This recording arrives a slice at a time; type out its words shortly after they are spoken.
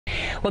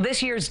Well,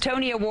 this year's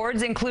Tony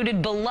Awards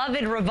included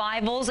beloved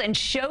revivals and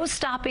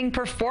show-stopping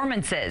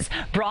performances.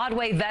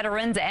 Broadway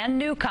veterans and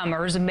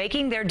newcomers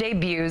making their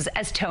debuts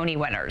as Tony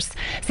winners.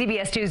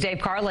 CBS 2's Dave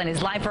Carlin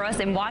is live for us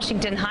in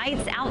Washington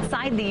Heights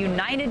outside the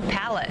United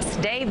Palace.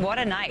 Dave, what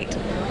a night.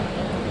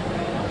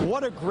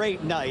 What a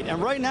great night.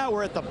 And right now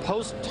we're at the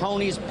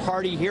post-Tonys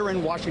party here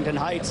in Washington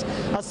Heights,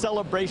 a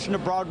celebration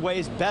of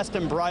Broadway's best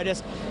and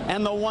brightest,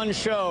 and the one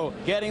show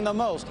getting the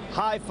most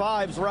high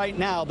fives right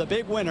now, the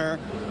big winner,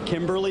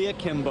 Kimberly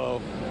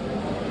Akimbo.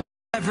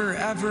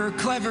 Ever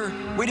clever.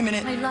 Wait a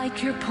minute. I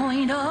like your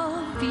point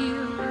of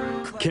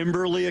view.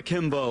 Kimberly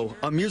Akimbo,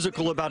 a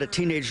musical about a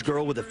teenage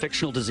girl with a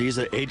fictional disease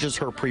that ages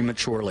her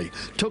prematurely,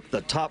 took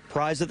the top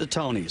prize at the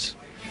Tonys.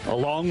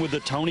 Along with the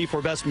Tony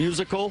for Best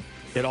Musical,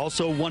 it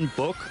also won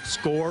Book,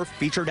 Score,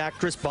 Featured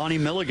Actress Bonnie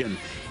Milligan,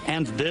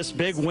 and this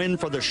big win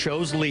for the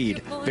show's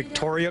lead,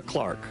 Victoria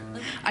Clark.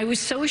 I was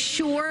so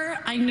sure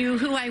I knew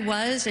who I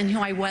was and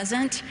who I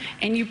wasn't,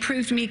 and you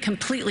proved me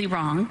completely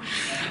wrong.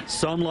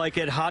 Some Like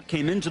It Hot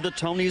came into the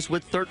Tonys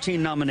with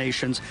 13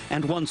 nominations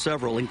and won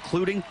several,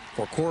 including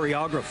for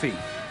choreography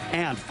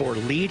and for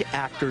lead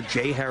actor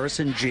J.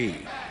 Harrison G.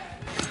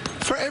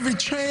 For every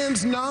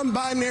trans,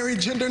 non-binary,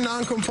 gender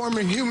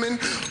non-conforming human,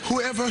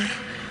 whoever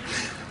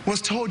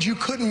was told you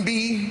couldn't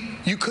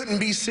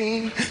be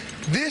seen,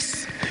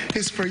 this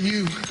is for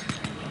you.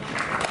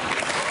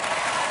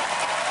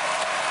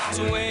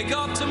 To wake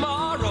up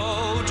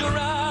tomorrow,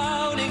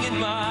 drowning in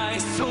my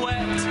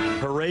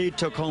sweat. Parade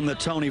took home the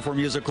Tony for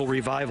Musical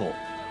Revival.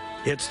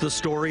 It's the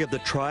story of the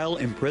trial,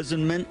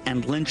 imprisonment,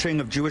 and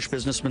lynching of Jewish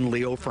businessman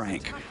Leo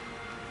Frank.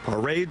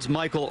 Parade's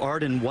Michael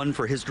Arden won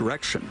for his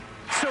direction.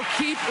 So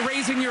keep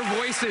raising your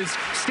voices,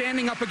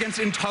 standing up against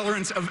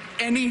intolerance of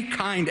any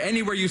kind,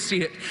 anywhere you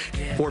see it.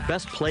 For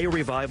Best Play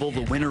Revival,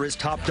 the winner is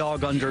Top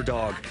Dog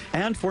Underdog.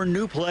 And for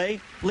New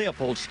Play,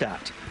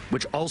 Leopoldstadt,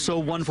 which also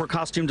won for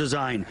costume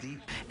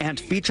design. And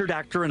featured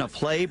actor in a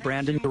play,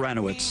 Brandon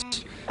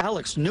Uranowitz.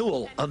 Alex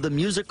Newell of the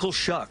musical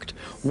Shucked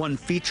won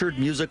featured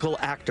musical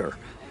actor.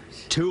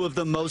 Two of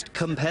the most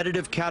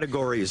competitive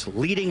categories,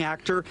 leading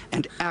actor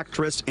and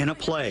actress in a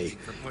play.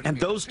 And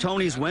those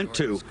Tonys went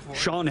to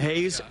Sean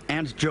Hayes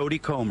and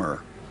Jodie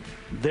Comer.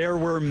 There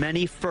were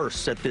many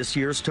firsts at this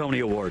year's Tony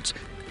Awards.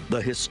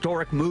 The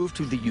historic move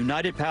to the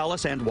United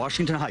Palace and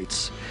Washington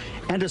Heights.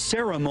 And a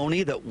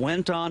ceremony that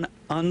went on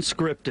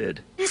unscripted.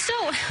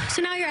 So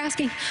now you're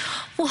asking,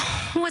 well,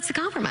 what's the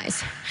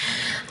compromise?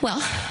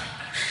 Well,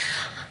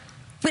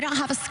 we don't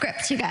have a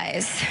script, you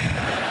guys.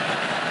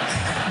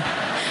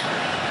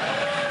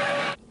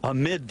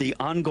 Amid the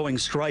ongoing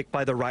strike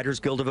by the Writers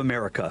Guild of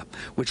America,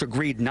 which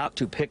agreed not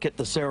to picket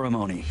the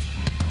ceremony.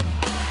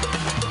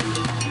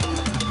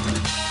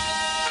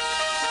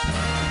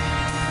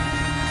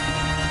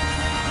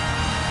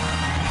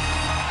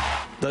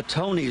 The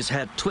Tonys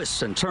had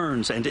twists and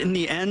turns, and in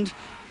the end,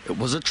 it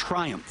was a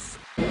triumph.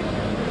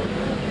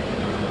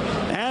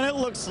 And it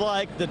looks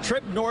like the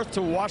trip north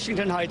to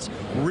Washington Heights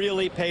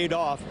really paid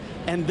off.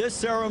 And this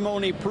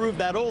ceremony proved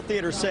that old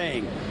theater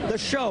saying, the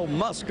show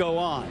must go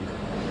on.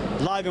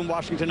 Live in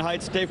Washington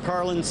Heights, Dave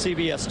Carlin,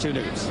 CBS 2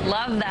 News.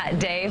 Love that,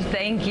 Dave.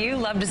 Thank you.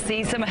 Love to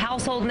see some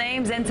household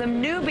names and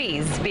some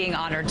newbies being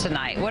honored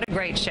tonight. What a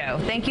great show.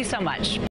 Thank you so much.